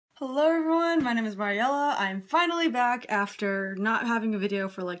Hello everyone, my name is Mariella. I'm finally back after not having a video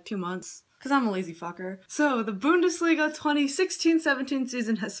for like 2 months, because I'm a lazy fucker. So, the Bundesliga 2016-17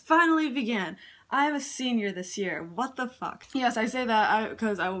 season has finally begun. I am a senior this year. What the fuck? Yes, I say that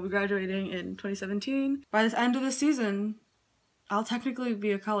because I will be graduating in 2017. By the end of the season, I'll technically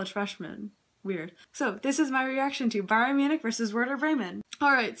be a college freshman. Weird. So, this is my reaction to Bayen Munich versus Werder Bremen.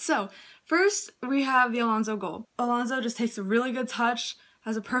 Alright, so, first we have the Alonso goal. Alonso just takes a really good touch,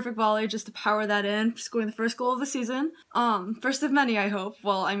 has a perfect volley just to power that in, scoring the first goal of the season. First of many, I hope.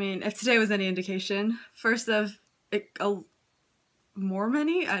 Well, I mean, if today was any indication. First of more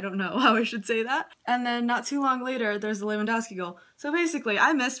many? I don't know how I should say that. And then not too long later, there's the Lewandowski goal. So basically,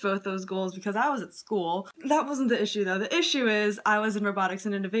 I missed both those goals because I was at school. That wasn't the issue though. The issue is I was in robotics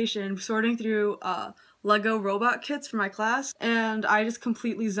and innovation, sorting through Lego robot kits for my class, and I just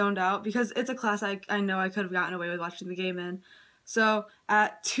completely zoned out because it's a class I know I could have gotten away with watching the game in. So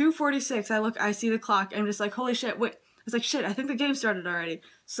at 2:46, I see the clock, and I'm just like, holy shit, wait. It's like, shit, I think the game started already.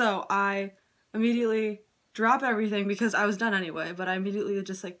 So I immediately drop everything because I was done anyway, but I immediately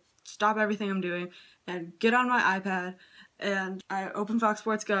just like stop everything I'm doing and get on my iPad, and I open Fox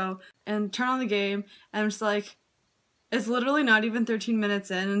Sports Go and turn on the game, and I'm just like, it's literally not even 13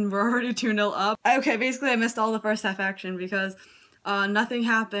 minutes in and we're already 2-0 up. Okay, basically I missed all the first half action because nothing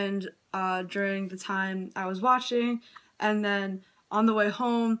happened during the time I was watching, and then on the way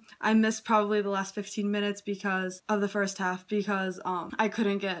home, I missed probably the last 15 minutes because of the first half because I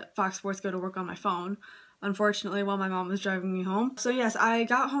couldn't get Fox Sports Go to work on my phone, unfortunately, while my mom was driving me home. So yes, I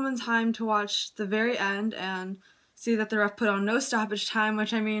got home in time to watch the very end and see that the ref put on no stoppage time,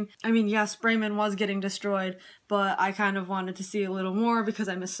 which I mean, yes, Bremen was getting destroyed, but I kind of wanted to see a little more because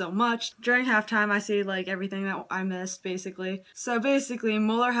I missed so much. During halftime, I see like everything that I missed, basically. So basically,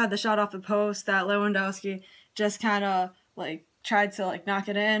 Muller had the shot off the post that Lewandowski just kind of like tried to like knock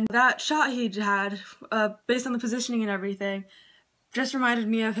it in. That shot he had, based on the positioning and everything, just reminded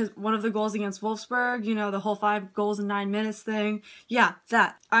me of one of the goals against Wolfsburg, you know, the whole 5 goals in 9 minutes thing. Yeah,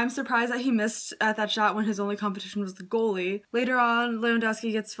 that. I'm surprised that he missed at that shot when his only competition was the goalie. Later on,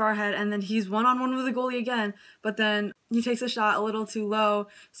 Lewandowski gets far ahead, and then he's one-on-one with the goalie again, but then he takes a shot a little too low,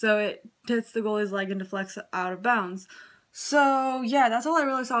 so it hits the goalie's leg and deflects out of bounds. So, yeah, that's all I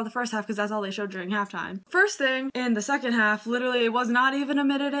really saw of the first half because that's all they showed during halftime. First thing, in the second half, literally it was not even a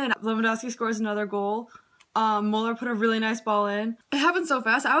minute in, Lewandowski scores another goal. Muller put a really nice ball in. It happened so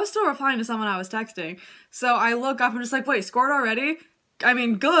fast, I was still replying to someone I was texting. So I look up and just like, wait, scored already? I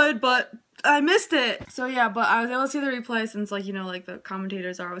mean, good, but I missed it. So yeah, but I was able to see the replay since, like, you know, like the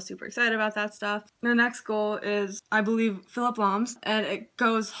commentators are always super excited about that stuff. The next goal is, I believe, Philipp Lahm's, and it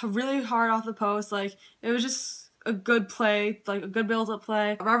goes really hard off the post. Like, it was just a good play, like a good build-up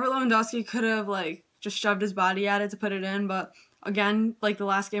play. Robert Lewandowski could have, like, just shoved his body at it to put it in, but again, like the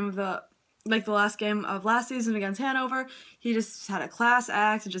last game of last season against Hanover, he just had a class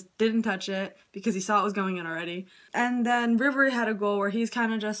act and just didn't touch it because he saw it was going in already. And then Ribery had a goal where he's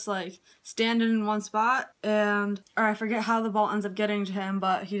kind of just like standing in one spot, or I forget how the ball ends up getting to him,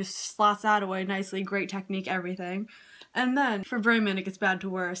 but he just slots that away nicely, great technique, everything. And then for Bremen, it gets bad to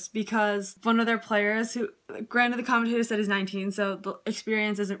worse because one of their players, who, granted the commentator said he's 19, so the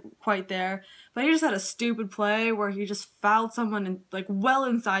experience isn't quite there, but he just had a stupid play where he just fouled someone in, like, well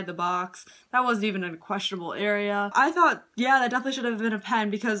inside the box. That wasn't even in a questionable area. I thought, yeah, that definitely should have been a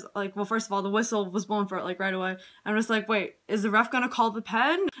pen because, like, well, first of all, the whistle was blown for it, like, right away. I'm just like, wait, is the ref gonna call the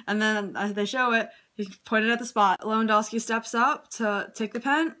pen? And then they show it, he pointed at the spot. Lewandowski steps up to take the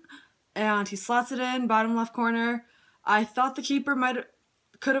pen, and he slots it in, bottom left corner. I thought the keeper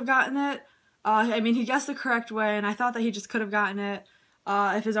could have gotten it. I mean, he guessed the correct way, and I thought that he just could have gotten it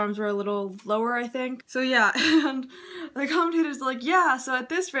if his arms were a little lower, I think. So yeah, and the commentators are like, yeah, so at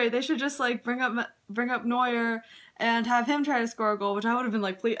this rate, they should just like bring up Neuer and have him try to score a goal, which I would have been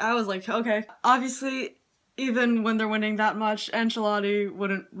like, please. I was like, okay. Obviously, even when they're winning that much, Ancelotti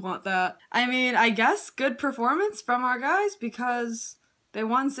wouldn't want that. I mean, I guess good performance from our guys because they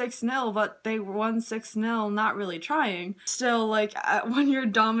won 6-0, but they won 6-0 not really trying. Still, like, when you're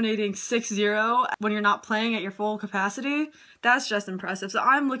dominating 6-0, when you're not playing at your full capacity, that's just impressive. So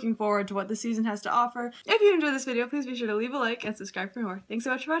I'm looking forward to what the season has to offer. If you enjoyed this video, please be sure to leave a like and subscribe for more. Thanks so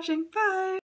much for watching. Bye!